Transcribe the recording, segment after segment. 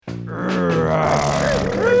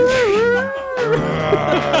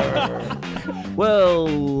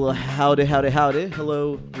Howdy, howdy, howdy.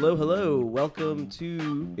 Hello, hello, hello. Welcome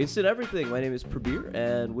to Instant Everything. My name is Prabir,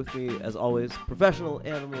 and with me, as always, professional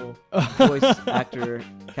animal voice actor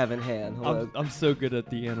Kevin Han. Hello. I'm so good at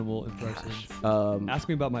the animal impressions. Ask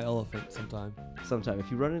me about my elephant sometime. Sometime, if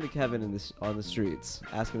you run into Kevin on the streets,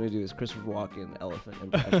 ask him to do his Christopher Walken elephant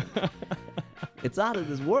impression. It's out of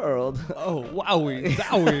this world. Oh, wowie,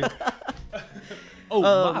 zowie.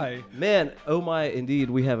 Oh, my. Man, oh my, indeed.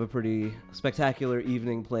 We have a pretty spectacular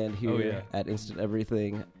evening planned here at Instant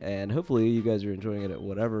Everything, and hopefully you guys are enjoying it at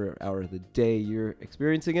whatever hour of the day you're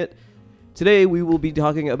experiencing it. Today we will be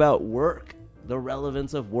talking about work, the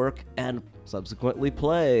relevance of work, and subsequently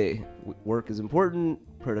play. Work is important.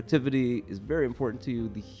 Productivity is very important to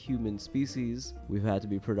the human species. We've had to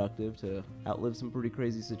be productive to outlive some pretty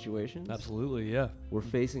crazy situations. Absolutely, yeah. We're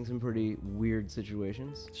facing some pretty weird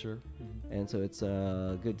situations. Sure. And so it's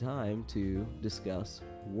a good time to discuss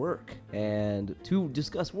work. And to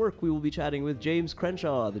discuss work, we will be chatting with James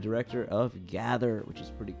Crenshaw, the director of Gather, which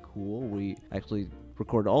is pretty cool. We actually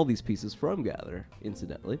record all these pieces from Gather,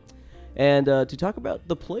 incidentally. And to talk about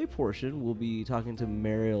the play portion, we'll be talking to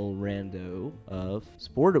Mariel Rando of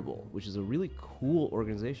Sportable, which is a really cool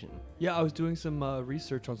organization. Yeah, I was doing some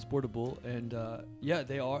research on Sportable, and yeah,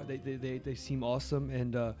 they seem awesome.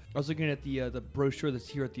 And I was looking at the brochure that's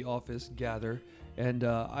here at the office, Gather, and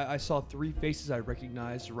I saw three faces I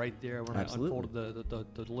recognized right there when Absolutely. I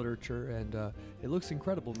unfolded the literature, and it looks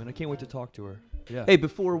incredible, man. I can't wait to talk to her. Yeah. Hey,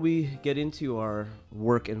 before we get into our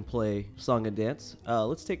work and play song and dance,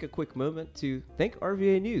 let's take a quick moment to thank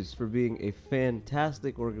RVA News for being a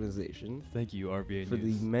fantastic organization. Thank you, RVA for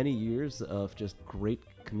News. the many years of just great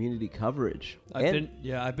community coverage.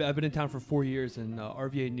 I've been in town for 4 years, and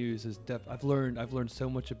RVA News is I've learned so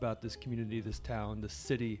much about this community, this town, this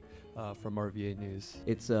city from RVA News.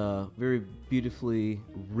 It's very beautifully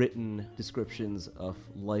written descriptions of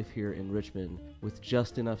life here in Richmond with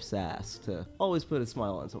just enough sass to always put a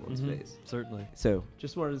smile on someone's face. Certainly. So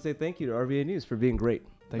just wanted to say thank you to RVA News for being great.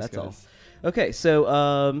 Thanks, That's guys. all. Okay,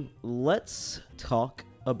 so let's talk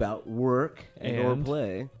about work or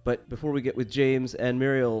play. But before we get with James and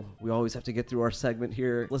Muriel, we always have to get through our segment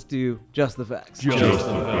here. Let's do Just the Facts. Just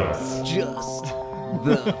the facts. Just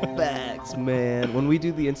the facts, man. When we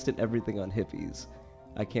do the Instant Everything on hippies,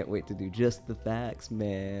 I can't wait to do Just the Facts,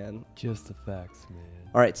 man. Just the facts, man.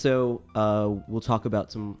 All right, so we'll talk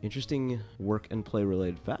about some interesting work and play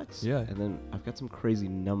related facts. Yeah. And then I've got some crazy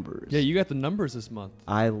numbers. Yeah, you got the numbers this month.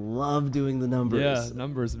 I love doing the numbers. Yeah,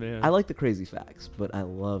 numbers, man. I like the crazy facts, but I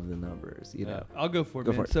love the numbers. You know. I'll go for it,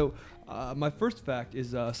 Go man. for it. So my first fact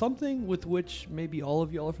is something with which maybe all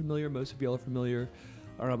of y'all are familiar, most of y'all are familiar.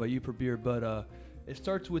 I don't know about you, Prabir, but it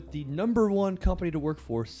starts with the number one company to work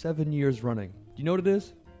for 7 years running. Do you know what it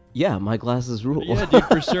is? Yeah, my glasses rule. Yeah, dude,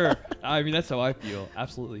 for sure. I mean, that's how I feel.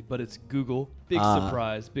 Absolutely. But it's Google. Big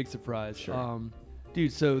surprise. Big surprise. Sure.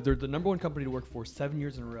 Dude, so they're the number one company to work for 7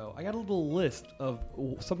 years in a row. I got a little list of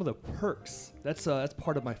some of the perks. That's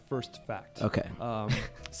part of my first fact. Okay.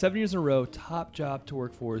 7 years in a row, top job to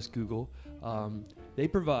work for is Google.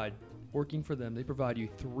 Working for them, they provide you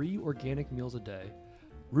 3 organic meals a day.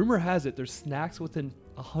 Rumor has it there's snacks within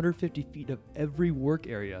 150 feet of every work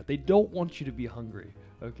area. They don't want you to be hungry,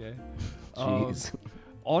 okay? Jeez.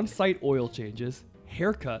 On-site oil changes,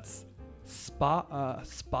 haircuts,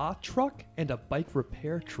 spa truck, and a bike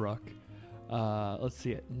repair truck. Let's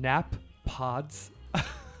see it. Nap pods.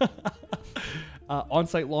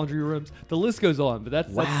 On-site laundry rooms. The list goes on, but that's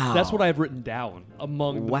what I've written down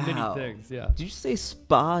among the many things. Yeah. Did you say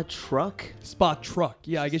spa truck? Spa truck.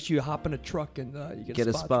 Yeah, I guess you hop in a truck and you get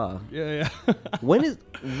a spa. Yeah.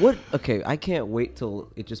 Okay, I can't wait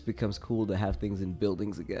till it just becomes cool to have things in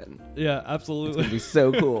buildings again. Yeah, It's absolutely. going to be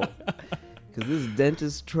so cool. Because this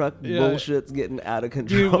dentist truck bullshit's getting out of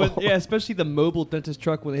control. Dude, especially the mobile dentist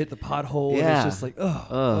truck when they hit the pothole. Yeah. And it's just like,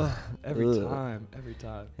 every time.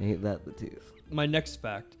 Ain't that the tooth? My next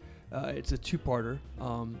fact, it's a two-parter.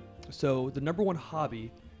 So the number one hobby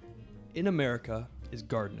in America is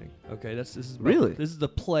gardening. Okay, this is the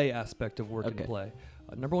play aspect of work and play.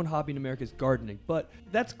 Number one hobby in America is gardening, but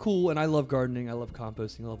that's cool, and I love gardening. I love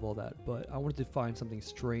composting. I love all that. But I wanted to find something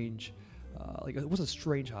strange. It was a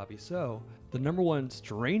strange hobby. So the number one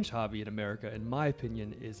strange hobby in America, in my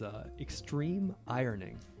opinion, is extreme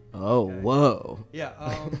ironing. Oh, okay. Whoa. Yeah.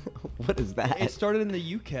 What is that? It started in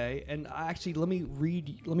the UK, and actually, let me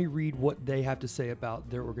read what they have to say about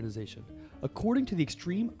their organization. According to the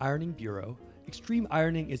Extreme Ironing Bureau, extreme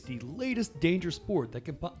ironing is the latest danger sport that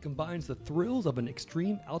combines the thrills of an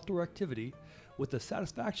extreme outdoor activity with the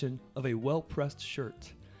satisfaction of a well-pressed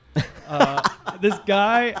shirt. This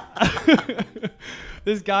guy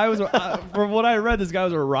This guy was, from what I read, this guy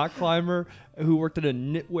was a rock climber who worked at a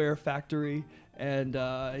knitwear factory, and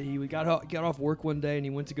he got off work one day and he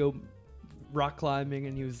went to go rock climbing,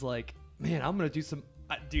 and he was like, "Man, I'm gonna do some."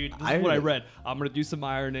 Dude, this is what I read. I'm going to do some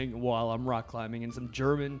ironing while I'm rock climbing. And some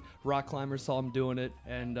German rock climbers saw him doing it.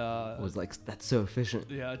 And I was like, that's so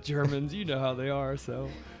efficient. Yeah, Germans, you know how they are. So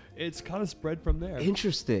it's kind of spread from there.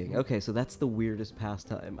 Interesting. Okay, so that's the weirdest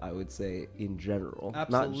pastime, I would say, in general.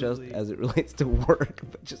 Absolutely. Not just as it relates to work,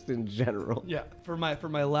 but just in general. Yeah. For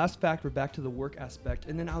my last fact, we're back to the work aspect.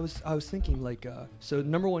 And then I was thinking, like, so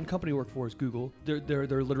number one company I work for is Google. They're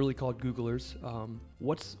literally called Googlers.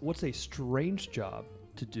 What's a strange job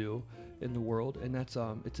to do in the world? And that's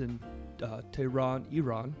it's in Tehran,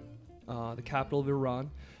 Iran, the capital of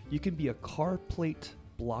Iran. You can be a car plate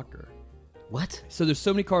blocker. What? So there's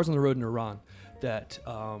so many cars on the road in Iran that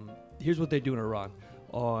here's what they do in Iran.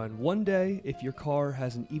 On one day, if your car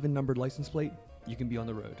has an even numbered license plate, you can be on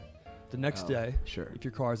the road. The next day, if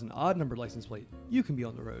your car has an odd numbered license plate, you can be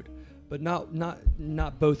on the road, but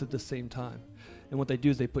not both at the same time. And what they do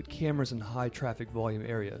is they put cameras in high traffic volume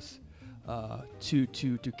areas to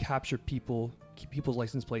capture people's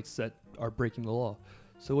license plates that are breaking the law.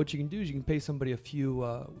 So what you can do is you can pay somebody a few.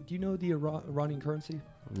 Do you know the Iranian currency?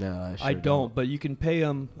 No, I don't. But you can pay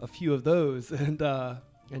them a few of those and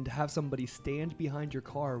have somebody stand behind your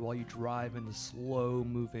car while you drive in the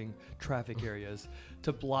slow-moving traffic areas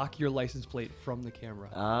to block your license plate from the camera.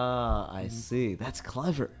 Ah, I see. That's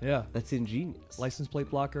clever. Yeah, that's ingenious. License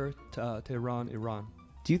plate blocker, Tehran, Iran.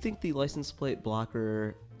 Do you think the license plate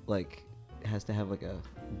blocker has to have like a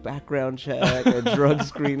background check, a drug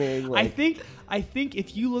screening? I think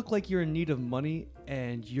if you look like you're in need of money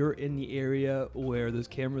and you're in the area where those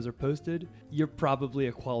cameras are posted, you're probably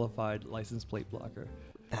a qualified license plate blocker.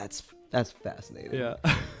 That's fascinating. Yeah.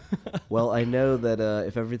 Well, I know that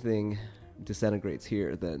if everything disintegrates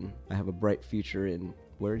here, then I have a bright future in,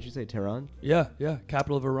 where did you say, Tehran? Yeah,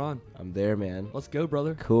 capital of Iran. I'm there, man. Let's go,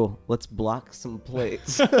 brother. Cool. Let's block some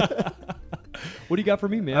plates. What do you got for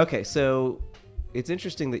me, man? Okay, so it's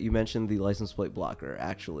interesting that you mentioned the license plate blocker,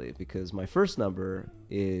 actually, because my first number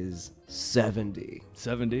is 70.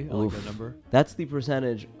 70? I like that number. That's the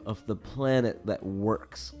percentage of the planet that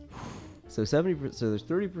works. So 70%, so there's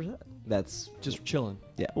 30%. That's just chilling.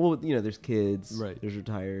 Yeah. Well, there's kids. Right. There's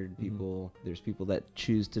retired people. Mm-hmm. There's people that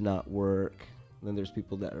choose to not work. Then there's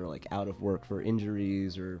people that are like out of work for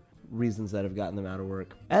injuries or reasons that have gotten them out of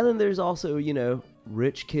work. And then there's also,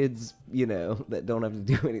 rich kids, that don't have to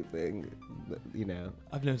do anything,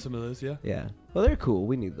 I've known some of those, yeah. Yeah. Well, they're cool.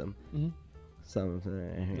 We need them. Mm-hmm. Some.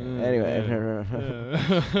 Anyway.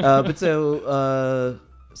 But so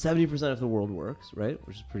 70% of the world works, right?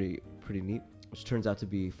 Which is pretty neat. Which turns out to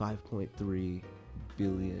be 5.3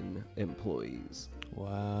 billion employees.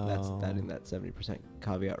 Wow. That's adding that 70%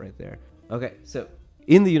 caveat right there. Okay, so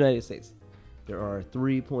in the United States, there are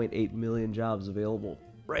 3.8 million jobs available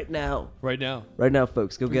right now. Right now,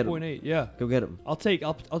 folks, go get them. 3.8, yeah. Go get them. I'll take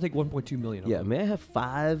 1.2 million. Yeah, may I have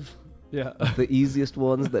 5? Yeah. Of the easiest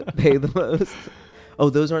ones that pay the most? Oh,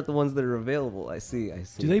 those aren't the ones that are available. I see.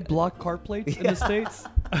 Do they block car plates in the States?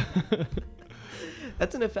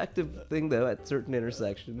 That's an effective thing, though, at certain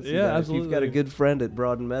intersections. Yeah, absolutely. If you've got a good friend at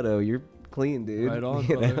Broad and Meadow, you're clean, dude. Right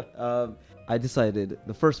on, I decided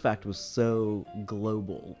the first fact was so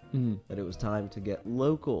global that it was time to get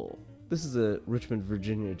local. This is a Richmond,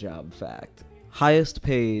 Virginia job fact. Highest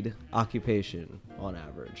paid occupation on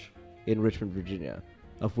average in Richmond, Virginia,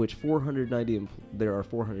 of which there are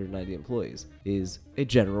 490 employees, is a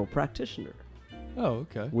general practitioner. Oh,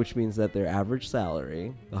 okay. Which means that their average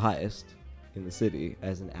salary, the highest in the city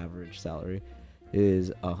as an average salary,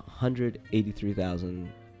 is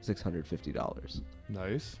 $183,650.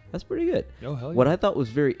 Nice. That's pretty good. Oh, hell yeah. What I thought was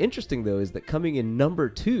very interesting, though, is that coming in number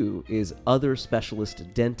 2 is other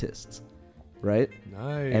specialist dentists, right?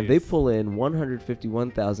 Nice. And they pull in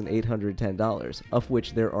 $151,810, of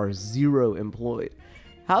which there are 0 employed.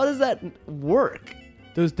 How does that work?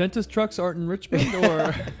 Those dentist trucks aren't in Richmond,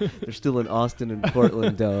 or they're still in Austin and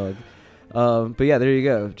Portland, dog. But yeah, there you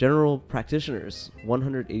go. General practitioners,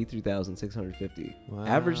 $183,650. Wow.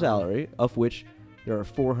 Average salary, of which there are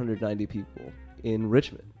 490 people in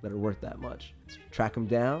Richmond that are worth that much. Let's track them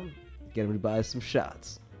down, get them to buy some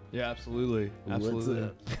shots. Yeah, absolutely.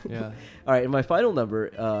 Yeah. All right, and my final number,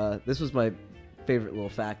 this was my favorite little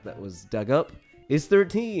fact that was dug up, is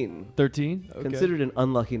 13. 13? Okay. Considered an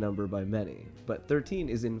unlucky number by many. But 13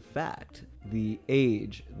 is, in fact, the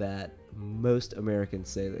age that most Americans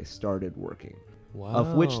say they started working. Wow.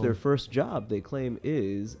 Of which their first job, they claim,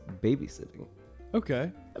 is babysitting.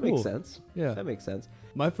 Okay. That makes sense. Yeah. That makes sense.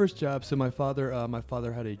 My first job. So my father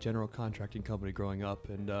had a general contracting company growing up,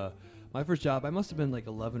 and my first job, I must have been like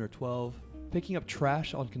 11 or 12, picking up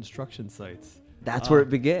trash on construction sites. That's where it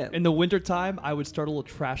began. In the wintertime, I would start a little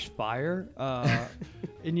trash fire.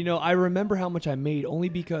 And, I remember how much I made only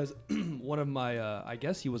because one of my, I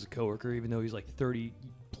guess he was a coworker, even though he's like 30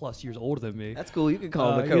 plus years older than me. That's cool. You could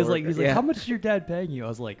call him a coworker. He's like, how much is your dad paying you? I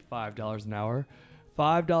was like, $5 an hour.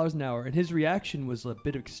 $5 an hour. And his reaction was a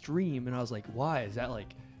bit extreme. And I was like, why? Is that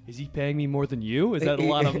like, is he paying me more than you? Is that a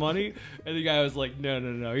lot of money? And the guy was like,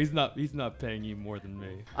 no. He's not paying you more than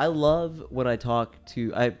me. I love when I talk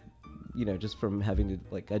to, just from having to,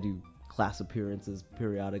 like, I do class appearances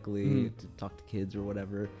periodically to talk to kids or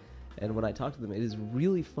whatever. And when I talk to them, it is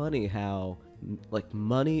really funny how, like,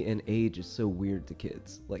 money and age is so weird to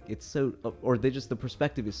kids. Like, it's so, or the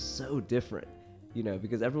perspective is so different.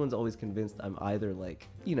 Because everyone's always convinced I'm either like,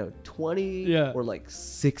 20 or like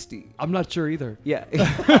 60. I'm not sure either. Yeah.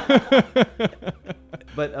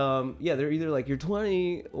 But they're either like, you're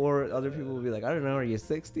 20, or other people will be like, I don't know, are you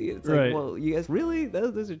 60? It's like, well, you guys really?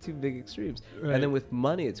 Those are two big extremes. Right. And then with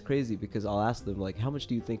money, it's crazy because I'll ask them, like, how much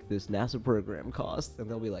do you think this NASA program costs?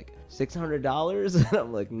 And they'll be like, $600? And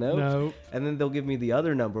I'm like, nope. And then they'll give me the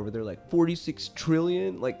other number where they're like, 46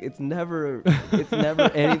 trillion? Like, it's never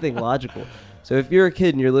anything logical. So if you're a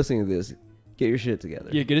kid and you're listening to this, get your shit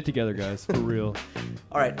together. Yeah, get it together, guys, for real.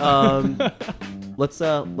 All right, let's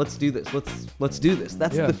do this. Let's do this.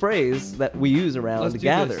 That's the phrase that we use around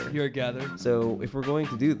Gather. Here at Gather. So if we're going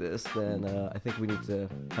to do this, then I think we need to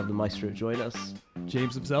have the maestro join us.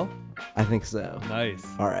 James himself? I think so. Nice.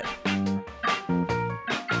 All right.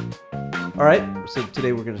 So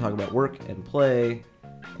today we're going to talk about work and play,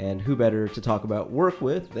 and who better to talk about work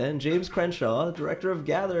with than James Crenshaw, director of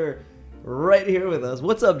Gather, right here with us.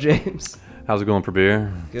 What's up, James? How's it going,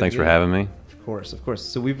 Prabir? Thanks for having me. Of course.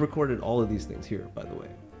 So we've recorded all of these things here, by the way.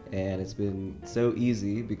 And it's been so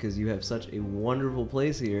easy because you have such a wonderful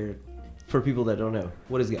place here. For people that don't know,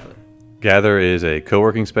 what is Gather? Gather is a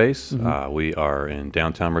co-working space. We are in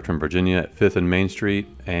downtown Richmond, Virginia at 5th and Main Street,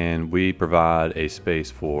 and we provide a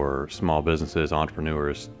space for small businesses,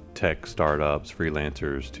 entrepreneurs, tech startups,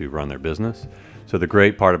 freelancers to run their business. So the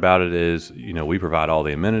great part about it is, we provide all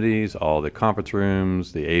the amenities, all the conference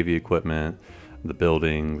rooms, the AV equipment, the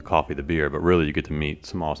building, the coffee, the beer, but really you get to meet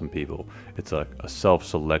some awesome people. It's a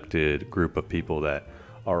self-selected group of people that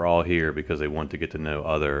are all here because they want to get to know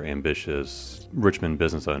other ambitious Richmond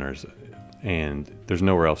business owners, and there's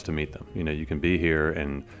nowhere else to meet them. You can be here,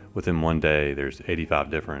 and within one day, there's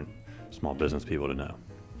 85 different small business people to know.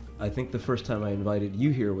 I think the first time I invited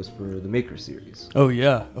you here was for the Maker Series. Oh,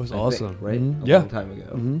 yeah. It was awesome. Right? A long time ago.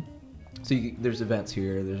 Mm-hmm. So there's events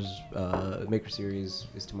here. There's Maker Series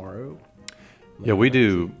is tomorrow. Yeah, we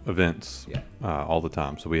do events all the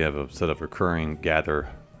time. So we have a set of recurring Gather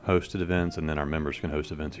hosted events, and then our members can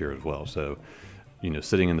host events here as well. So,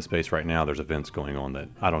 sitting in the space right now, there's events going on that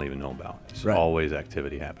I don't even know about. There's always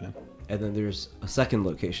activity happening. And then there's a second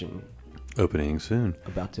location. Opening soon.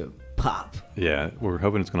 About to pop. Yeah, we're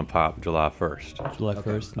hoping it's going to pop July 1st. July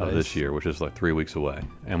 1st. Of this year, which is like 3 weeks away.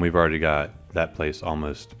 And we've already got that place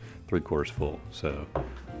almost 3/4 full. So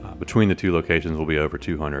between the two locations, will be over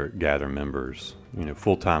 200 Gather members,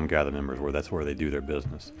 full-time Gather members, where that's where they do their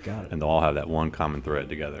business. Got it. And they'll all have that one common thread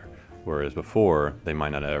together. Whereas before, they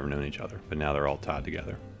might not have ever known each other, but now they're all tied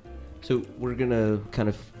together. So we're going to kind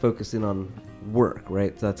of focus in on work,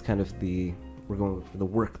 right? So that's kind of we're going for the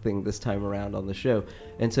work thing this time around on the show.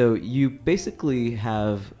 And so you basically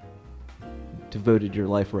have devoted your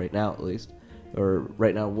life right now, at least, or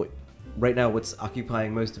right now what's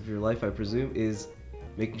occupying most of your life, I presume, is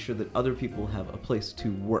making sure that other people have a place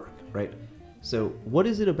to work, right? So what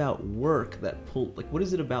is it about work what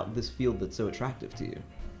is it about this field that's so attractive to you?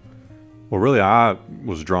 Well, really, I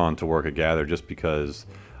was drawn to work at Gather just because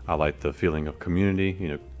I like the feeling of community.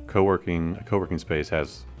 A co-working space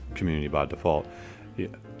has community by default.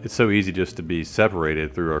 It's so easy just to be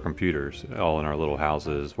separated through our computers, all in our little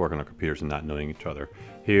houses, working on computers and not knowing each other.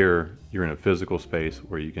 Here, you're in a physical space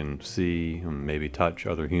where you can see and maybe touch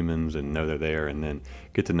other humans and know they're there, and then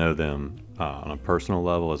get to know them on a personal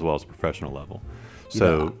level as well as a professional level.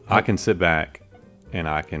 So I can sit back and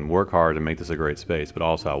I can work hard to make this a great space, but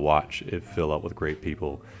also I watch it fill up with great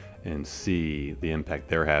people and see the impact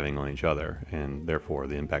they're having on each other, and therefore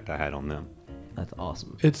the impact I had on them. That's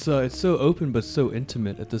awesome. It's so open but so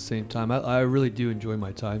intimate at the same time. I really do enjoy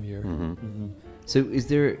my time here. Mm-hmm. Mm-hmm. So is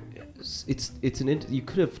there? You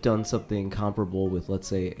could have done something comparable with, let's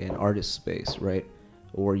say, an artist space, right?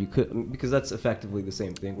 Or you could, because that's effectively the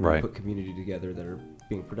same thing, where you put community together that are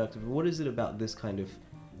being productive. What is it about this kind of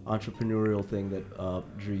entrepreneurial thing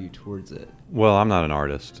that drew you towards it? Well, I'm not an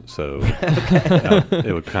artist, so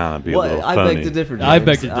it would kind of be a little funny. I beg to differ, James. I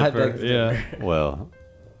beg to differ, yeah. Well,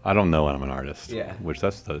 I don't know when I'm an artist. Yeah. Which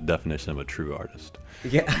that's the definition of a true artist.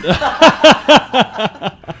 Yeah.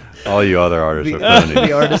 All you other artists are phony.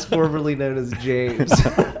 The artist formerly known as James.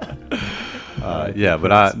 Yeah,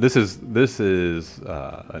 but this is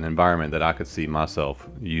an environment that I could see myself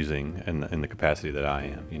using in the capacity that I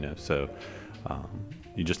am. You know, so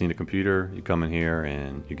you just need a computer. You come in here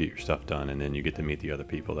and you get your stuff done, and then you get to meet the other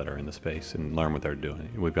people that are in the space and learn what they're doing.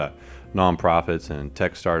 We've got nonprofits and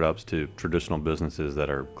tech startups to traditional businesses that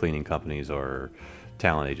are cleaning companies or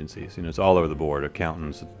talent agencies. You know, it's all over the board.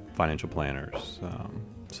 Accountants, financial planners.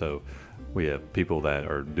 So we have people that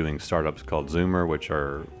are doing startups called Zoomer, which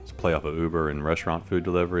are a play off of Uber and restaurant food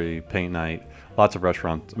delivery, paint night, lots of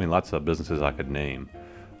restaurants. I mean, lots of businesses I could name.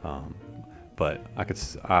 But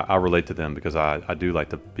I relate to them because I do like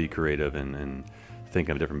to be creative and think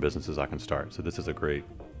of different businesses I can start. So this is a great,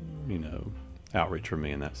 outreach for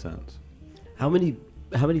me in that sense. How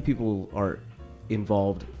many people are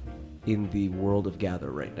involved in the world of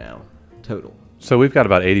Gather right now, total? So we've got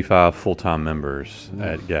about 85 full-time members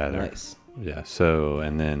at Gather. Nice. Yeah. So,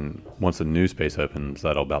 and then once the new space opens,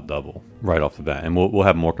 that'll about double right off the bat, and we'll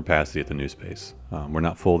have more capacity at the new space. We're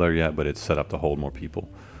not full there yet, but it's set up to hold more people.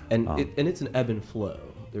 And it's an ebb and flow.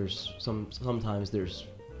 There's sometimes there's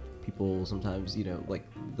people. Sometimes like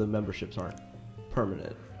the memberships aren't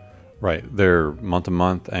permanent. Right. They're month to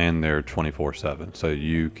month, and they're 24/7. So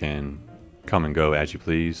you can come and go as you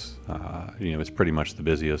please. It's pretty much the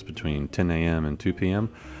busiest between 10 a.m. and 2 p.m.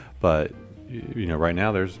 But right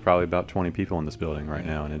now there's probably about 20 people in this building right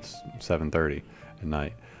now, and it's 7:30 at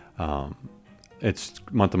night. It's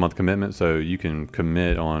month-to-month commitment, so you can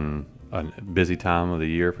commit on a busy time of the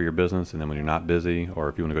year for your business, and then when you're not busy, or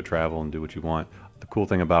if you want to go travel and do what you want. The cool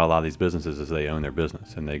thing about a lot of these businesses is they own their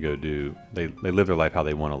business, and they live their life how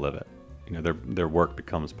they want to live it. Their work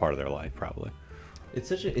becomes part of their life, probably. It's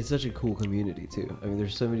such a cool community too. I mean,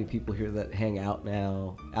 there's so many people here that hang out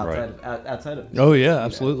now outside of. Oh yeah,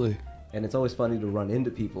 absolutely. And it's always funny to run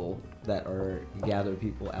into people that are Gather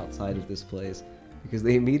people outside of this place, because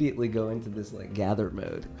they immediately go into this like Gather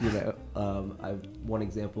mode. One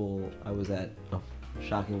example, I was at,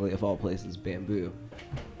 shockingly of all places, Bamboo,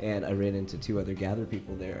 and I ran into two other Gather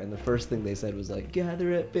people there, and the first thing they said was like,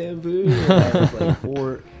 "Gather at Bamboo." And I was like,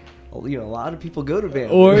 a lot of people go to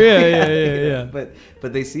Bamboo. Or yeah. But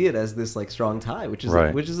they see it as this like strong tie, which is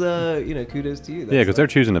right. Kudos to you. Because they're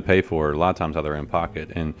choosing to pay for it a lot of times out of their own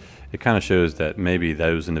pocket, and it kind of shows that maybe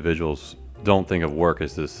those individuals don't think of work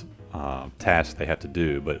as this task they have to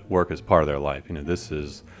do, but work is part of their life. This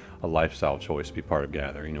is a lifestyle choice to be part of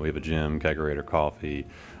Gather. We have a gym, kegerator, coffee,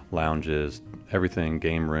 lounges, everything,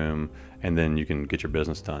 game room, and then you can get your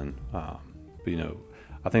business done. I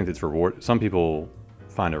think it's reward. Some people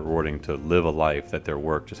find it rewarding to live a life that their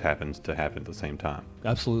work just happens to happen at the same time.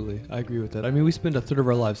 Absolutely. I agree with that. I mean, we spend a third of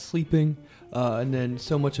our lives sleeping, and then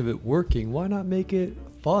so much of it working. Why not make it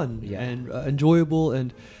fun and enjoyable,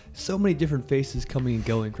 and so many different faces coming and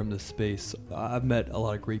going from this space. I've met a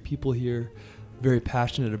lot of great people here, very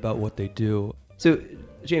passionate about what they do. So,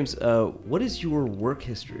 James, what is your work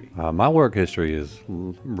history? My work history is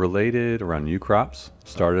related around new crops.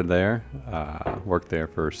 Started there, worked there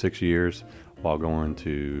for 6 years while going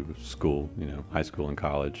to school, high school and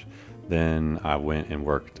college. Then I went and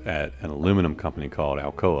worked at an aluminum company called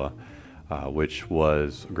Alcoa, which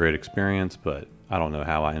was a great experience, but I don't know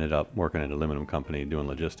how I ended up working at an aluminum company doing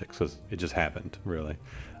logistics, because it just happened, really.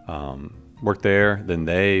 Worked there, then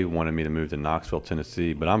they wanted me to move to Knoxville,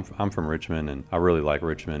 Tennessee, but I'm from Richmond, and I really like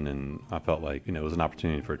Richmond, and I felt like it was an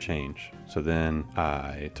opportunity for a change. So then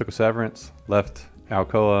I took a severance, left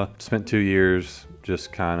Alcoa, spent 2 years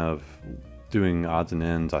just kind of doing odds and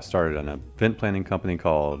ends. I started an event planning company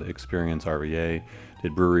called Experience RVA,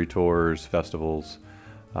 did brewery tours, festivals,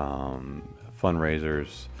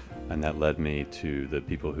 fundraisers, and that led me to the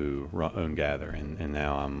people who own Gather, and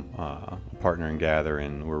now I'm a partner in Gather,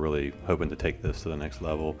 and we're really hoping to take this to the next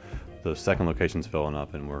level. The second location's filling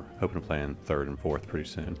up, and we're hoping to plan third and fourth pretty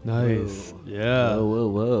soon. Nice. Whoa. Yeah.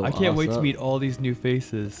 Whoa. I can't wait to meet all these new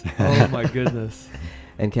faces. Oh my goodness.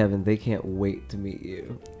 And Kevin, they can't wait to meet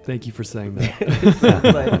you. Thank you for saying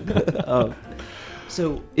that.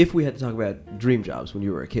 So if we had to talk about dream jobs when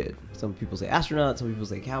you were a kid, some people say astronaut, some people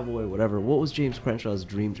say cowboy, whatever. What was James Crenshaw's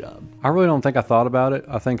dream job? I really don't think I thought about it.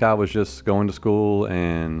 I think I was just going to school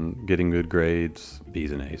and getting good grades,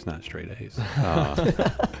 B's and A's, not straight A's.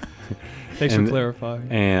 Thanks for clarifying.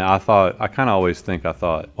 And I thought,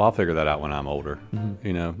 well, I'll figure that out when I'm older.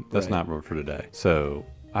 Mm-hmm. That's not for today. So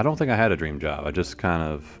I don't think I had a dream job. I just kind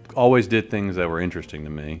of always did things that were interesting to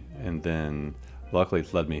me, and then luckily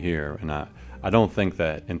it's led me here. And I don't think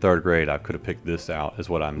that in third grade I could have picked this out as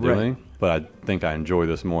what I'm doing, but I think I enjoy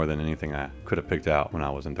this more than anything I could have picked out when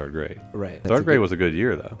I was in third grade. Right. Third grade was a good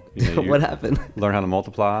year, though. What happened? Learn how to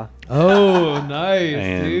multiply. Oh, nice,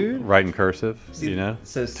 and dude. Write in cursive,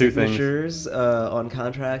 So two signatures on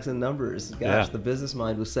contracts and numbers. Gosh, the business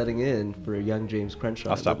mind was setting in for young James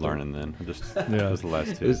Crenshaw. I stopped learning then. It was the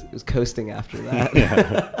last two. It was coasting after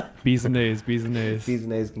that. B's and A's, B's and A's. B's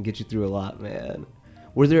and A's can get you through a lot, man.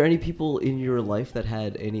 Were there any people in your life that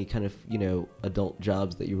had any kind of, adult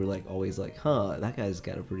jobs that you were like always like, that guy's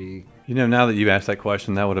got a pretty... Now that you asked that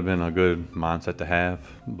question, that would have been a good mindset to have.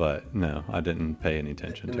 But no, I didn't pay any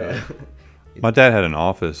attention to it. My dad had an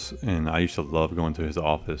office, and I used to love going to his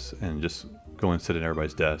office and just going and sit at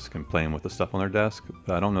everybody's desk and playing with the stuff on their desk.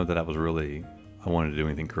 But I don't know that I was really... I wanted to do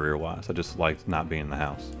anything career-wise. I just liked not being in the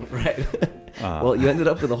house. Right. Well, you ended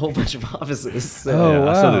up with a whole bunch of offices. So.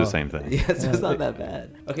 Wow. I still do the same thing. Yeah, so it's not that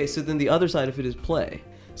bad. Okay, so then the other side of it is play.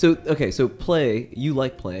 So play, you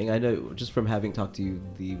like playing. I know just from having talked to you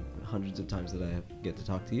the hundreds of times that I get to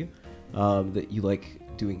talk to you, that you like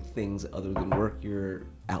doing things other than work. You're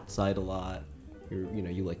outside a lot.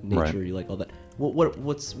 You like nature. Right. You like all that.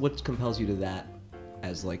 What compels you to that?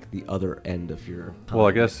 As like the other end of your time? Well,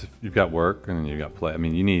 I guess you've got work and then you've got play. I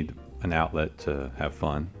mean, you need an outlet to have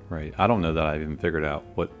fun, right? I don't know that I've even figured out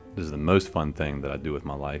what is the most fun thing that I do with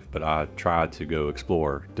my life, but I try to go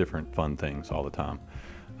explore different fun things all the time.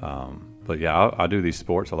 But yeah, I do these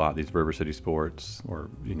sports a lot, these River City sports or,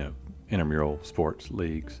 intramural sports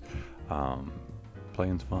leagues.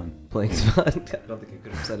 Playing's fun. Playing's fun. I don't think I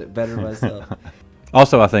could have said it better myself.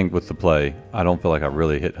 Also, I think with the play, I don't feel like I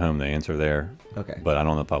really hit home the answer there. Okay. But I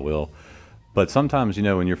don't know if I will. But sometimes,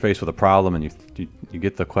 when you're faced with a problem and you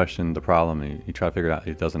get the question, the problem, and you try to figure it out,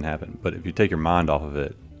 it doesn't happen. But if you take your mind off of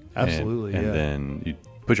it, absolutely, and then you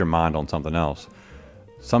put your mind on something else,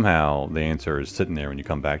 somehow the answer is sitting there when you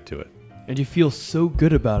come back to it. And you feel so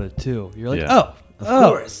good about it too. You're like, of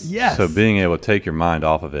course, yes. So being able to take your mind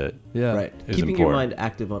off of it, right, is keeping important. Your mind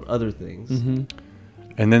active on other things. Mm-hmm.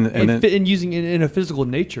 And then using it in a physical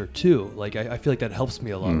nature too. Like I feel like that helps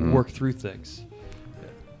me a lot. Work through things.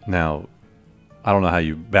 Now, I don't know how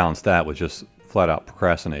you balance that with just flat out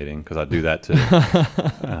procrastinating, because I do that too.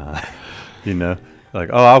 Like,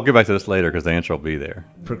 I'll get back to this later because the answer will be there.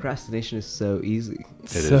 Procrastination is so easy.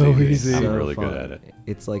 It is so easy. I'm really fun. Good at it.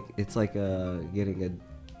 It's like getting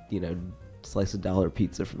a slice of dollar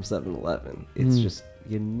pizza from 7-Eleven. It's just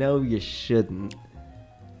you shouldn't,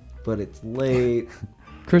 but it's late.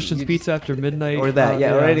 Christian's Pizza after midnight. Or that,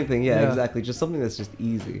 or anything. Yeah, exactly. Just something that's just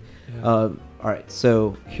easy. Yeah. All right,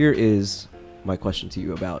 so here is my question to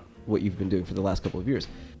you about what you've been doing for the last couple of years.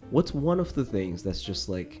 What's one of the things that's just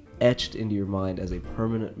like etched into your mind as a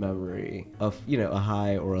permanent memory of, a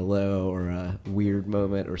high or a low or a weird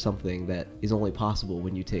moment or something that is only possible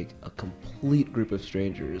when you take a complete group of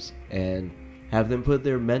strangers and have them put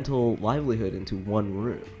their mental livelihood into one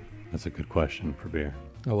room? That's a good question, Prabir.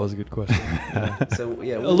 That was a good question. So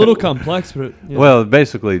a little complex, but well,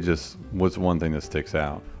 basically, just what's one thing that sticks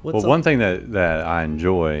out? One thing that I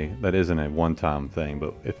enjoy that isn't a one-time thing,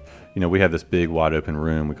 but if we have this big wide open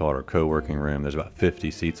room, we call it our co-working room. There's about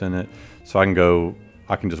 50 seats in it, so I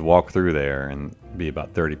can just walk through there and be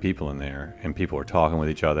about 30 people in there, and people are talking with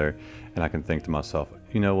each other, and I can think to myself,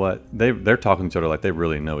 you know what? They're talking to each other like they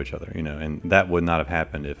really know each other, and that would not have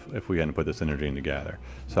happened if we hadn't put this energy in together.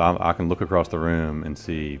 So I can look across the room and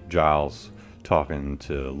see Giles talking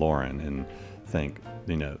to Lauren and think,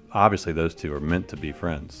 obviously those two are meant to be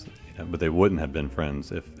friends, but they wouldn't have been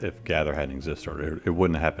friends if Gather hadn't existed, or it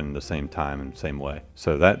wouldn't have happened in the same time and the same way.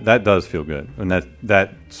 So that does feel good, and that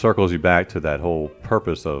circles you back to that whole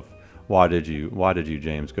purpose of why did you,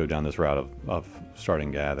 James, go down this route of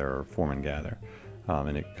starting Gather or forming Gather.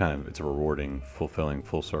 And it's a rewarding, fulfilling,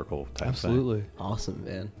 full circle type absolutely. Thing. Awesome,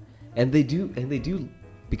 man. And they do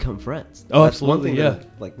become friends. Oh, that's absolutely, one thing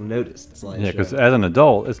that I've noticed. Yeah, because as an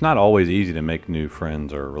adult, it's not always easy to make new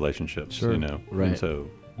friends or relationships. Sure. Right. And so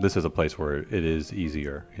this is a place where it is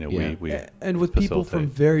easier. We and with people from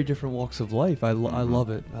very different walks of life. I love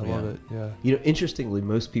it. I love it. Yeah. Interestingly,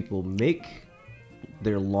 most people make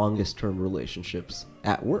their longest term relationships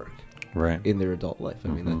at work. Right. In their adult life. I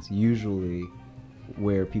mean, that's usually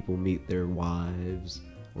where people meet their wives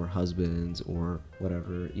or husbands or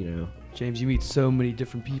whatever, James, you meet so many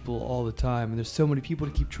different people all the time, and there's so many people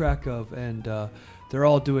to keep track of, and they're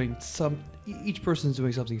all doing each person's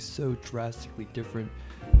doing something so drastically different.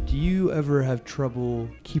 Do you ever have trouble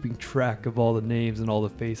keeping track of all the names and all the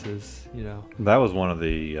faces, That was one of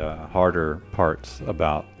the harder parts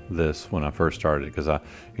about this when I first started, because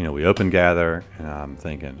we open Gather and I'm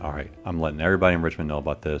thinking, all right, I'm letting everybody in Richmond know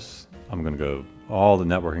about this. I'm going to go all the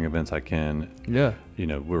networking events I can. Yeah.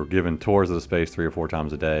 We're giving tours of the space 3 or 4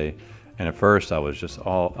 times a day. And at first I was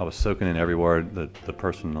soaking in every word that the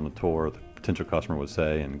person on the tour, the potential customer would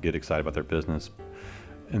say and get excited about their business.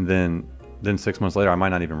 And then 6 months later, I might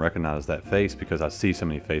not even recognize that face because I see so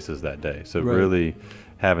many faces that day. So really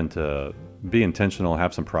having to be intentional,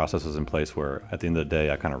 have some processes in place where at the end of the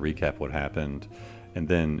day, I kind of recap what happened. And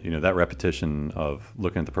then, that repetition of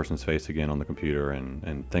looking at the person's face again on the computer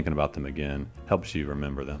and thinking about them again helps you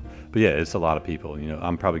remember them. But yeah, it's a lot of people.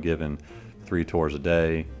 I'm probably giving 3 tours a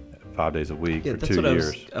day, 5 days a week for 2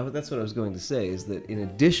 years. That's what I was going to say, is that in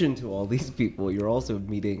addition to all these people, you're also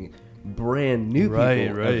meeting brand new people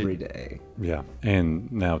every day. Yeah, and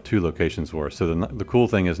now 2 locations for us. So the cool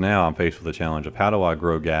thing is now I'm faced with the challenge of how do I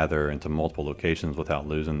grow Gather into multiple locations without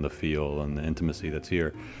losing the feel and the intimacy that's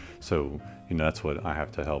here. So that's what I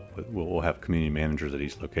have to help with. We'll have community managers at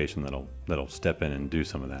each location that'll step in and do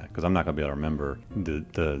some of that, because I'm not going to be able to remember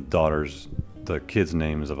the kids'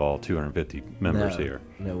 names of all 250 members here.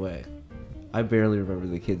 No way. I barely remember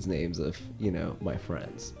the kids' names of my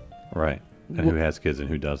friends. Right. And who has kids and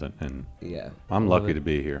who doesn't. And I'm lucky to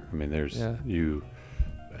be here. I mean, there's the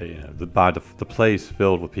place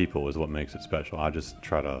filled with people is what makes it special. I just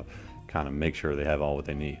try to kind of make sure they have all what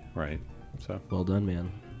they need, right? So well done,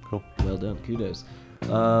 man. Cool. Well done. Kudos.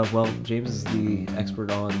 Well, James is the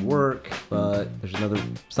expert on work, but there's another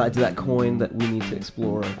side to that coin that we need to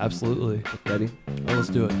explore. Absolutely. Ready? Well, let's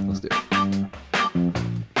do it. Let's do it.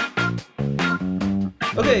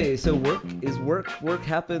 Okay, so work is work. Work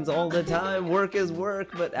happens all the time. Work is work,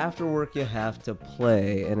 but after work you have to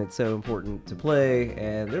play, and it's so important to play,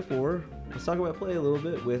 and therefore, let's talk about play a little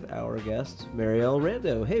bit with our guest, Marielle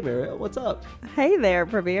Rando. Hey, Marielle, what's up? Hey there,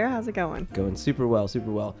 Pravir. How's it going? Going super well,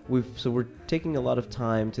 super well. We're taking a lot of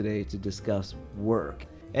time today to discuss work.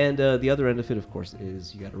 And the other end of it, of course,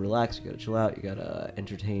 is you got to relax, you got to chill out, you got to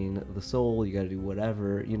entertain the soul, you got to do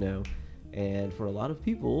whatever, And for a lot of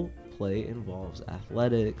people, play involves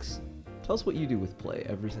athletics. Tell us what you do with play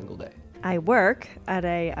every single day. I work at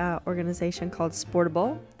a organization called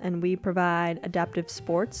Sportable, and we provide adaptive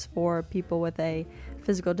sports for people with a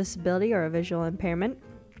physical disability or a visual impairment.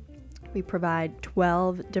 We provide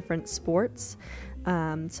 12 different sports.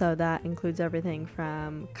 So that includes everything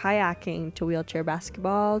from kayaking to wheelchair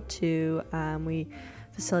basketball to we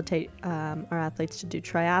facilitate our athletes to do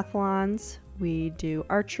triathlons. We do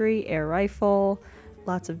archery, air rifle,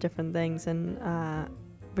 lots of different things, and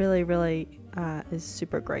really is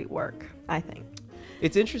super great work, I think.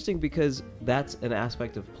 It's interesting because that's an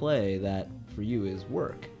aspect of play that for you is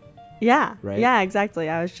work. Yeah. Right? Yeah, exactly.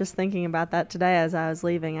 I was just thinking about that today as I was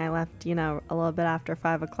leaving. I left, a little bit after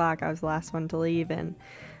 5 o'clock. I was the last one to leave, and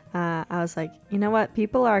I was like, you know what?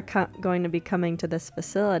 People are going to be coming to this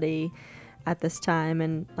facility at this time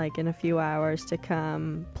and like in a few hours to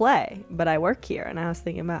come play, but I work here, and I was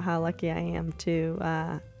thinking about how lucky I am to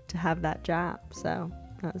have that job. So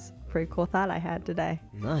that was a pretty cool thought I had today.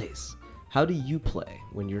 Nice. How do you play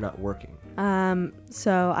when you're not working?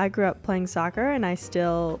 So I grew up playing soccer, and I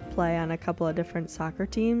still play on a couple of different soccer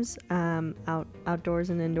teams, outdoors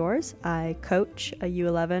and indoors. I coach a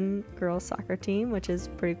U11 girls soccer team, which is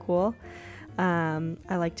pretty cool. I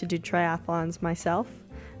like to do triathlons myself.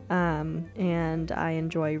 And I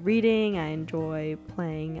enjoy reading. I enjoy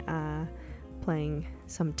playing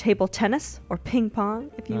some table tennis or ping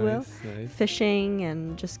pong, if you will. Nice. Fishing,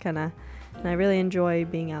 and just kind of. And I really enjoy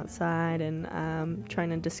being outside and trying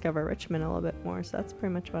to discover Richmond a little bit more. So that's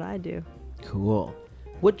pretty much what I do. Cool.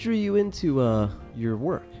 What drew you into your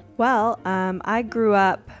work? Well, I grew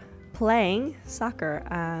up playing soccer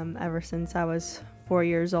ever since I was 4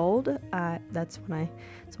 years old. That's when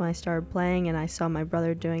I started playing, and I saw my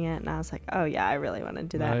brother doing it, and I was like, oh yeah, I really want to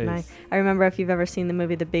do that. Nice. And I remember, if you've ever seen the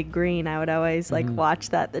movie The Big Green, I would always watch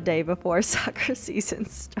that the day before soccer season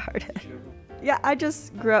started. Yeah, I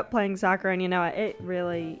just grew up playing soccer, and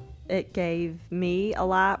it gave me a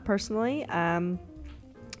lot personally.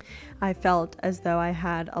 I felt as though I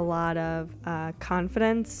had a lot of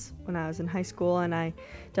confidence when I was in high school, and I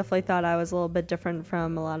definitely thought I was a little bit different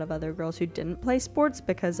from a lot of other girls who didn't play sports,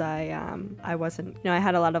 because I wasn't, I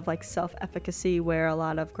had a lot of like self-efficacy, where a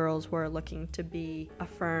lot of girls were looking to be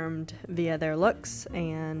affirmed via their looks,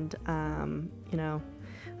 and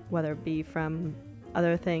whether it be from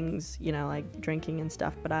other things, like drinking and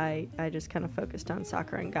stuff, but I just kind of focused on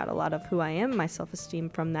soccer and got a lot of who I am, my self-esteem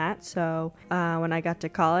from that. So when I got to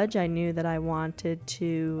college, I knew that I wanted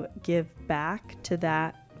to give back to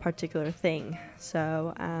that particular thing.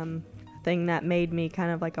 So thing that made me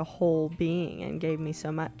kind of like a whole being and gave me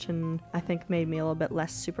so much, and I think made me a little bit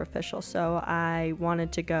less superficial. So I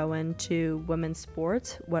wanted to go into women's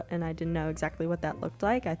sports, and I didn't know exactly what that looked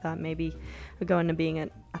like. I thought maybe I'd go into being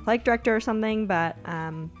an athletic director or something, but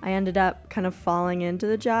I ended up kind of falling into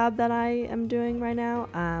the job that I am doing right now.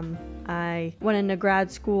 I went into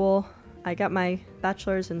grad school. I got my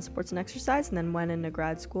bachelor's in sports and exercise, and then went into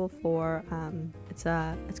grad school for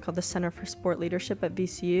it's called the Center for Sport Leadership at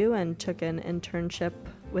VCU, and took an internship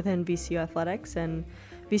within VCU Athletics. And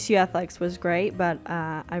VCU Athletics was great, but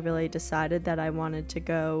I really decided that I wanted to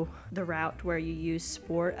go the route where you use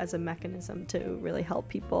sport as a mechanism to really help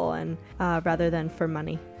people, and rather than for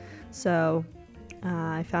money. So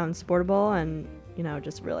I found Sportable, and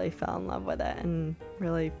just really fell in love with it, and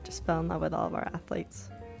really just fell in love with all of our athletes.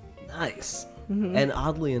 Nice. Mm-hmm. And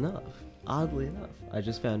oddly enough, I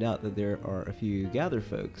just found out that there are a few Gather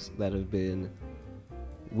folks that have been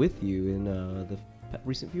with you in the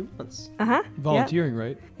recent few months. Volunteering,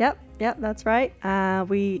 right? Yep, that's right.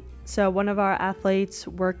 So one of our athletes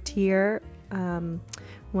worked here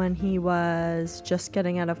when he was just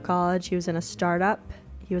getting out of college. He was in a startup.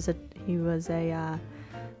 He was a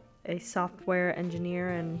software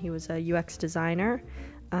engineer, and he was a UX designer.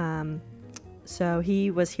 So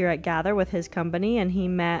he was here at Gather with his company, and he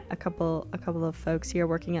met a couple of folks here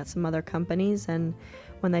working at some other companies. And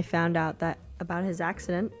when they found out about his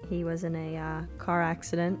accident, he was in a car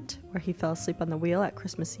accident where he fell asleep on the wheel at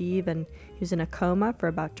Christmas Eve, and he was in a coma for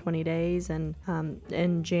about 20 days. And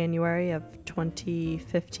in January of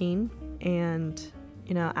 2015, and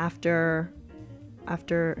after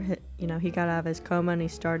he got out of his coma and he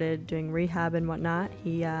started doing rehab and whatnot,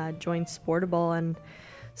 he joined Sportable. And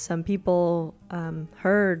some people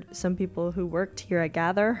who worked here at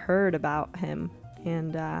Gather heard about him,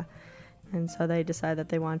 and so they decided that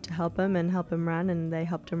they wanted to help him run, and they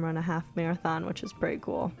helped him run a half marathon, which is pretty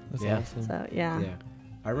cool. That's awesome. So yeah.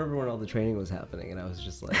 I remember when all the training was happening, and I was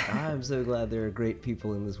just like, I'm so glad there are great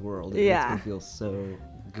people in this world. It makes me feel so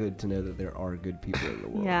good to know that there are good people in the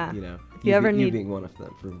world. Yeah. If you ever need being one of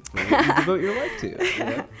them, for you to devote your life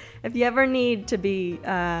to. If you ever need to be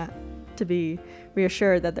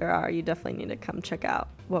reassured that there are, you definitely need to come check out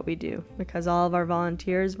what we do, because all of our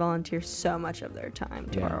volunteers volunteer so much of their time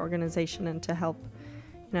to our organization, and to help,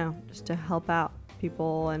 just to help out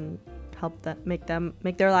people and help them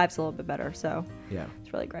make their lives a little bit better. So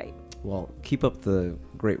it's really great. Well, keep up the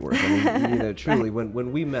great work. I mean, truly,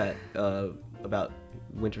 when we met about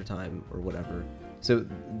wintertime or whatever. So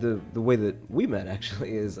the way that we met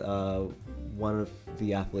actually is one of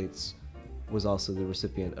the athletes was also the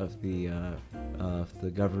recipient of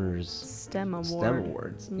the governor's STEM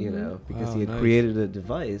awards, mm-hmm. Because he had created a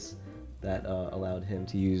device that allowed him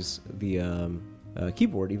to use the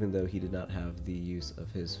keyboard, even though he did not have the use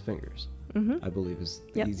of his fingers. Mm-hmm. I believe is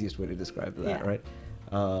the easiest way to describe that, right?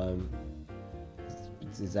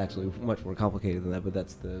 It's actually much more complicated than that, but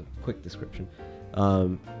that's the quick description.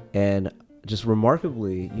 And just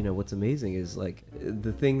remarkably, what's amazing is like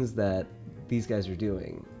the things that these guys are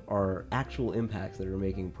doing are actual impacts that are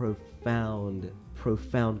making profound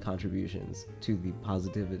contributions to the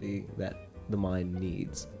positivity that the mind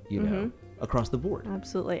needs, mm-hmm. across the board.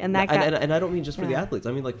 Absolutely. And I don't mean just for the athletes.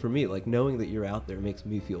 I mean, like for me, like knowing that you're out there makes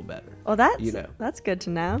me feel better. Well, that's good to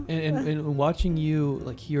know. And watching you,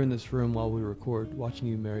 like here in this room while we record, watching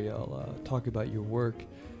you, Marielle, talk about your work,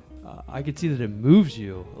 I could see that it moves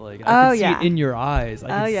you. Like I can see it in your eyes.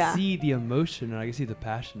 I can see the emotion, and I can see the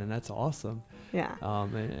passion, and that's awesome. Yeah.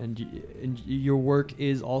 And your work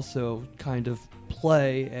is also kind of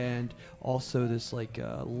play, and also this like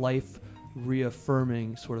life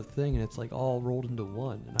reaffirming sort of thing, and it's like all rolled into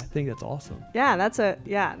one, and I think that's awesome. Yeah,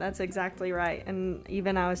 that's exactly right. And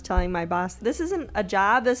even I was telling my boss, this isn't a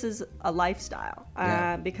job, this is a lifestyle,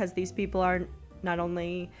 because these people are not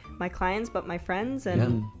only my clients but my friends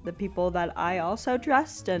and the people that I also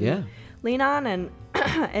trust and lean on, and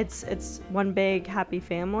it's one big happy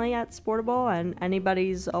family at Sportable, and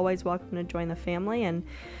anybody's always welcome to join the family. And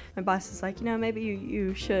my boss is like, maybe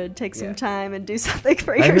you should take some time and do something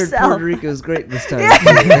for yourself. I heard Puerto Rico's great this time.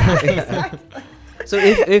 Exactly. So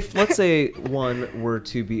if let's say one were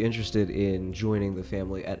to be interested in joining the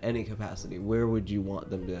family at any capacity, where would you want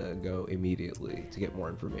them to go immediately to get more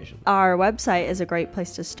information? Our website is a great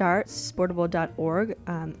place to start, sportable.org,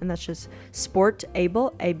 and that's just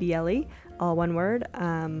sportable, ABLE, all one word.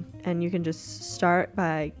 And you can just start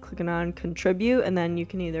by clicking on contribute, and then you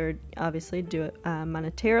can either obviously do it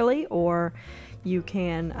monetarily, or you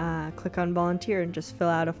can click on volunteer and just fill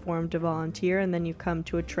out a form to volunteer, and then you come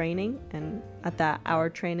to a training, and at that hour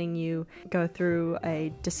training you go through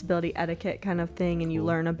a disability etiquette kind of thing, and you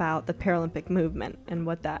learn about the Paralympic movement and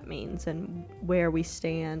what that means and where we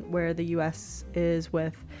stand, where the U.S. is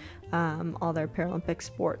with all their Paralympic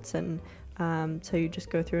sports. And so you just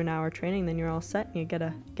go through an hour training, then you're all set, and you get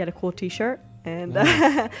a cool t-shirt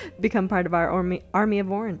and become part of our Army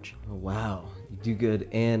of Orange. Oh, wow. You do good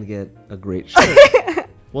and get a great shirt.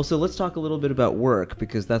 Well, so let's talk a little bit about work,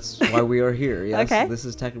 because that's why we are here. Yes? Okay. This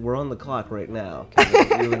is we're on the clock right now.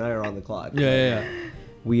 You and I are on the clock. Yeah.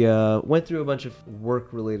 We went through a bunch of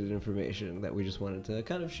work-related information that we just wanted to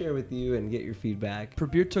kind of share with you and get your feedback.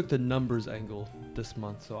 Prabir took the numbers angle this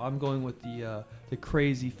month, so I'm going with the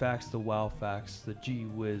crazy facts, the wow facts, the gee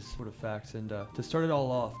whiz sort of facts. And to start it all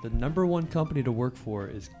off, the number one company to work for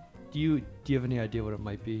is. Do you have any idea what it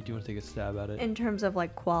might be? Do you want to take a stab at it? In terms of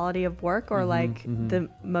like quality of work, or the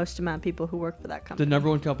most amount of people who work for that company? The number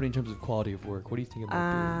one company in terms of quality of work. What do you think it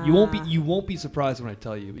might be? You won't be surprised when I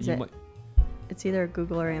tell you. It's either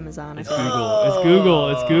Google or Amazon. It's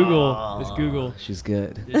Google. She's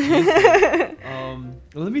good.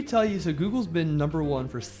 Let me tell you. So Google's been number one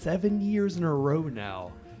for 7 years in a row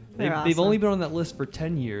now. They've awesome. only been on that list for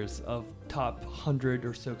 10 years of top 100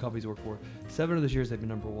 or so companies to work for. 7 of those years they've been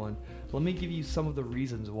number one. So let me give you some of the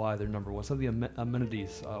reasons why they're number one. Some of the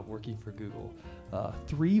amenities working for Google.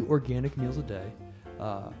 3 organic meals a day.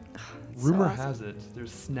 Rumor has it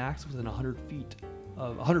there's snacks within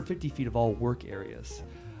 150 feet of all work areas.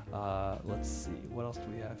 Let's see, what else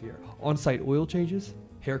do we have here? On-site oil changes,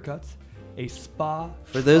 haircuts, a spa.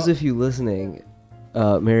 For those of you listening,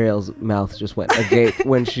 Marielle's mouth just went agape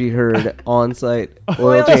when she heard on-site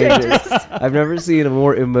oil changes. I've never seen a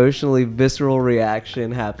more emotionally visceral reaction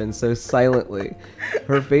happen so silently.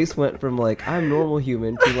 Her face went from like, I'm normal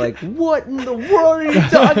human, to like, what in the world are you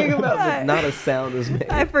talking about? But not a sound was made.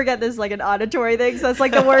 I forget this is like an auditory thing, so that's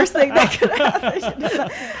like the worst thing that could happen. Okay.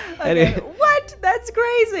 Anyway. What? That's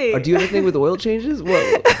crazy. Do you have anything with oil changes?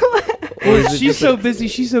 What? She's so busy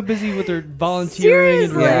with her volunteering.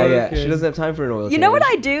 Seriously? And Yeah. She doesn't have time for an oil change. You know what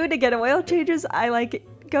I do to get oil changes? I like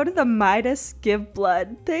go to the Midas Give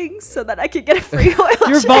Blood thing so that I can get a free oil change.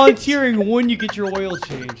 You're volunteering when you get your oil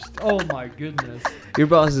changed. Oh my goodness. Your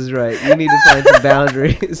boss is right. You need to find some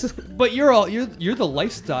boundaries. But you're the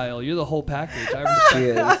lifestyle. You're the whole package. I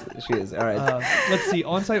respect She is. All right. Let's see.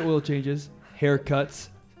 On-site oil changes, haircuts.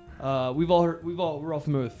 We're all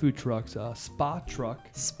familiar with food trucks. Spa truck.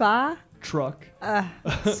 So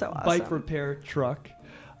awesome. Bike repair truck.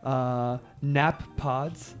 Nap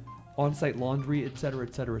pods, on-site laundry, etc.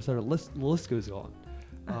 The list goes on.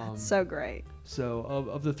 So great. So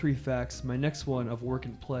of the 3 facts, my next one of work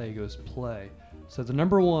and play goes play. So the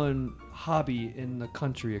number one hobby in the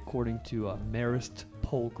country, according to Marist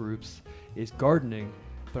poll groups, is gardening.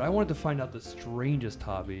 But I wanted to find out the strangest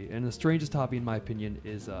hobby. And the strangest hobby, in my opinion,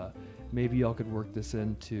 is maybe y'all could work this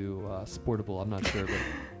into Sportable. I'm not sure. But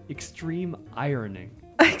extreme ironing.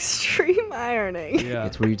 Extreme ironing. Yeah.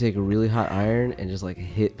 It's where you take a really hot iron and just like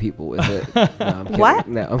hit people with it. No, I'm kidding. What?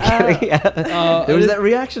 No, I'm kidding. Yeah. There was that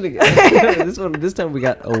reaction again. This time we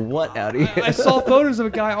got a what out of you. I saw photos of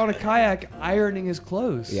a guy on a kayak ironing his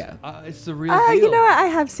clothes. Yeah. It's the real deal. You know what? I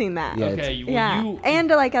have seen that. Yeah, Okay. And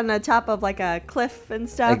like on the top of like a cliff and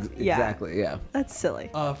stuff. Exactly. Yeah. That's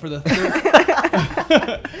silly. For the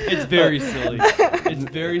third, it's very silly. It's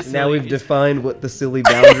very silly. Now we've defined what the silly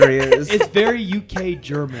boundary is. It's very UK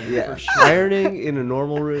German. Yeah. For sure. Ironing in a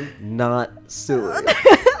normal room, not silly.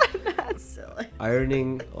 Not silly.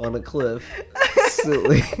 Ironing on a cliff,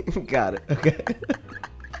 silly. Got it. Okay.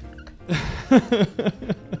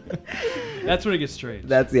 That's when it gets strange.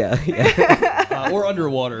 That's yeah. Or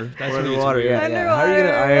underwater. That's when underwater. it gets weird. Yeah. How are you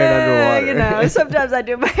gonna iron underwater? You know, sometimes I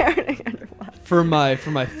do my ironing underwater.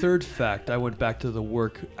 For my third fact, I went back to the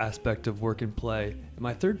work aspect of work and play.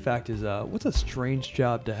 My third fact is, what's a strange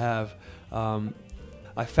job to have?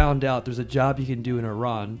 I found out there's a job you can do in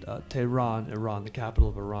Iran, Tehran, Iran, the capital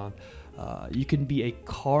of Iran. You can be a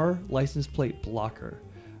car license plate blocker.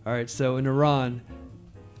 All right, so in Iran,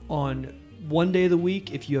 on one day of the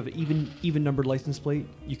week, if you have an even numbered license plate,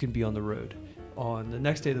 you can be on the road. On the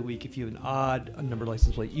next day of the week, if you have an odd numbered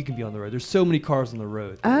license plate, you can be on the road. There's so many cars on the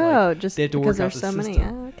road. Just they have to because work out there's the so system.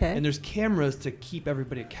 many. Oh, okay. And there's cameras to keep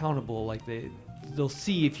everybody accountable. Like they'll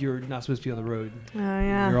see if you're not supposed to be on the road. Oh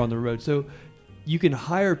yeah. You're on the road. So you can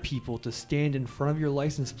hire people to stand in front of your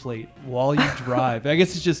license plate while you drive. I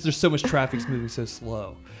guess it's just there's so much traffic's moving so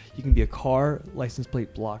slow. You can be a car license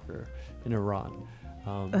plate blocker in Iran.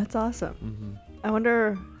 That's awesome. Mm-hmm. I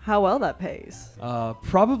wonder how well that pays.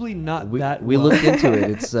 Probably not that we well. looked into it.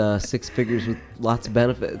 It's 6 figures with lots of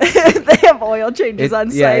benefits. They have oil changes on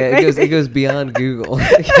site. Yeah, it goes beyond Google.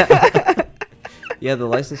 Yeah, the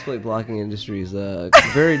license plate blocking industry is a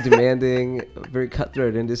very demanding, very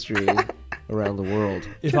cutthroat industry around the world.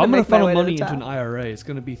 If I'm going to funnel money into an IRA, it's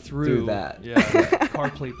going to be through that. Yeah,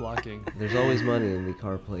 car plate blocking. There's always money in the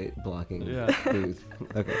car plate blocking booth.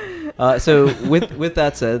 Okay. So with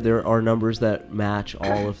that said, there are numbers that match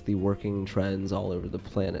all of the working trends all over the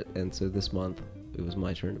planet. And so this month, it was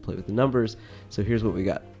my turn to play with the numbers. So here's what we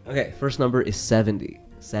got. Okay, first number is 70%.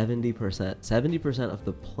 70% of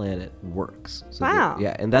the planet works. So wow.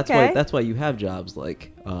 And that's why you have jobs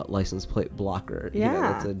like license plate blocker.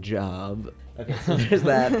 Yeah. That's a job. Okay, so there's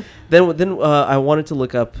that. Then I wanted to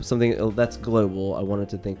look up something that's global. I wanted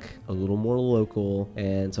to think a little more local,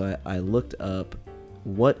 and so I looked up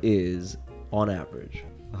what is, on average,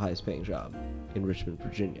 the highest paying job in Richmond,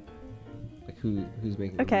 Virginia. Like who's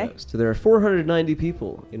making the most. So there are 490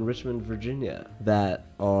 people in Richmond, Virginia that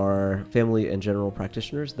are family and general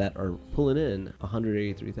practitioners that are pulling in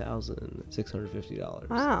 $183,650.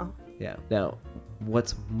 Wow. Yeah. Now,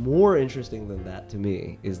 what's more interesting than that to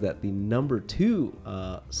me is that the number 2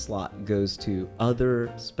 slot goes to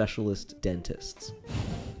other specialist dentists.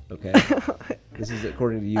 Okay. This is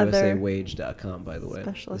according to USAWage.com, by the way.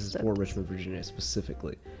 This is for Richmond, Virginia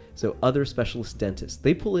specifically. So other specialist dentists,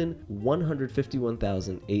 they pull in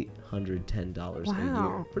 $151,810 a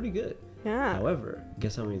year. Pretty good. Yeah. However,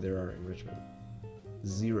 guess how many there are in Richmond?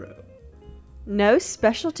 0. No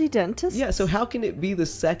specialty dentists? Yeah, so how can it be the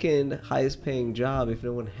second highest paying job if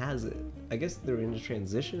no one has it? I guess they're in a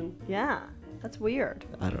transition. Yeah, that's weird.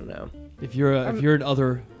 I don't know. If you're an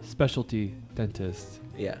other specialty dentist,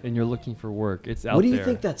 and you're looking for work, it's out there. What do you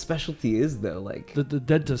think that specialty is, though? Like the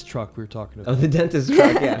dentist truck we were talking about. Oh, the dentist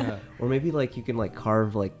truck, yeah. Or maybe like you can like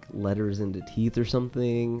carve like letters into teeth or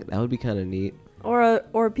something. That would be kind of neat.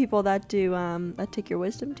 Or people that do that take your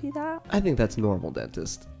wisdom teeth out. I think that's normal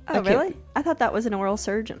dentist. Oh, really? I thought that was an oral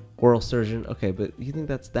surgeon. Oral surgeon, okay, but you think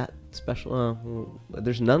that's that special?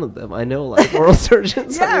 There's none of them. I know, like oral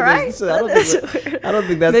surgeons. Yeah, right. So I don't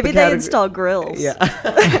think that's maybe the they install grills. Yeah,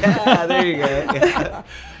 yeah, there you go. Yeah,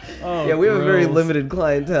 oh, we have a very limited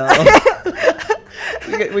clientele.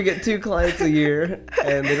 We get 2 clients a year,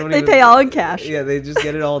 and they pay all in cash. Yeah, they just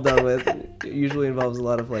get it all done with. It usually involves a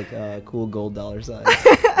lot of like cool gold dollar signs.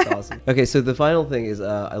 It's awesome. Okay, so the final thing is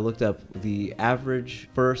I looked up the average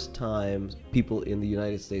first time people in the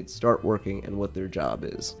United States start working and what their job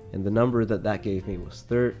is, and the number that gave me was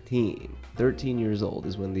 13. 13 years old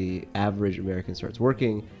is when the average American starts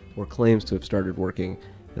working or claims to have started working,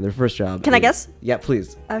 and their first job. Can I guess? Yeah,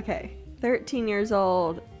 please. Okay, 13 years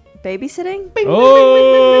old. Babysitting?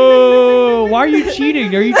 Oh, why are you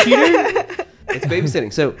cheating? Are you cheating? It's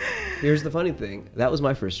babysitting. So here's the funny thing. That was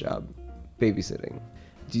my first job, babysitting.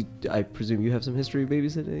 I presume you have some history of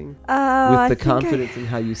babysitting? With the confidence in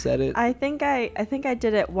how you said it? I think I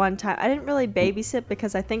did it one time. I didn't really babysit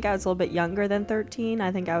because I think I was a little bit younger than 13.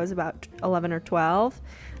 I think I was about 11 or 12.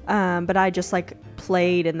 But I just like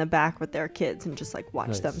played in the back with their kids and just like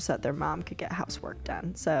watched them so that their mom could get housework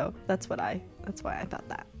done. So that's why I thought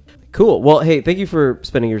that. Cool. Well, hey, thank you for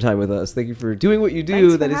spending your time with us. Thank you for doing what you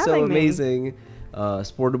do. That is so amazing.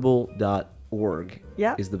 Sportable.org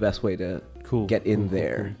is the best way to get in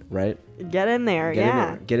there, right? Get in there,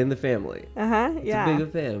 Get in the family. Yeah. It's a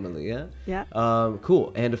big family, yeah? Yeah.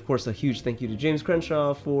 Cool. And of course, a huge thank you to James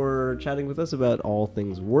Crenshaw for chatting with us about all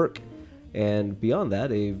things work. And beyond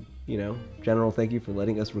that, general thank you for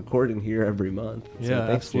letting us record in here every month. So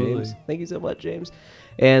thanks, absolutely. James. Thank you so much, James.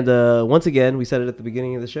 And once again, we said it at the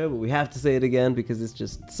beginning of the show, but we have to say it again because it's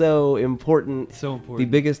just so important. So important. The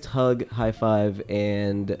biggest hug, high five,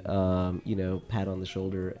 and pat on the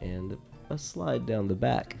shoulder and a slide down the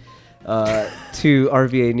back to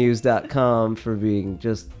RVAnews.com for being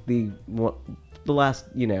just the last,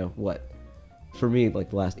 for me, like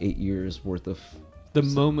the last 8 years worth of. The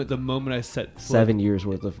moment I set foot, 7 years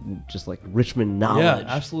worth of just like Richmond knowledge. Yeah,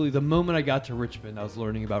 absolutely. The moment I got to Richmond, I was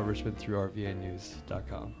learning about Richmond through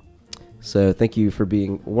RVAnews.com. So thank you for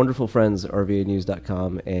being wonderful friends at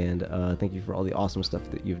RVAnews.com, and thank you for all the awesome stuff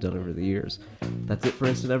that you've done over the years. That's it for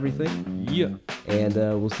Instant Everything. Yeah. And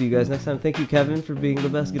we'll see you guys next time. Thank you, Kevin, for being the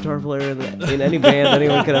best guitar player in any band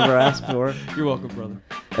anyone could ever ask for. You're welcome, brother.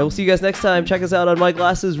 And we'll see you guys next time. Check us out on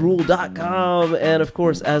myglassesrule.com. And of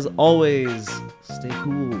course, as always, stay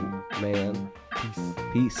cool, man.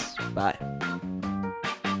 Peace. Bye.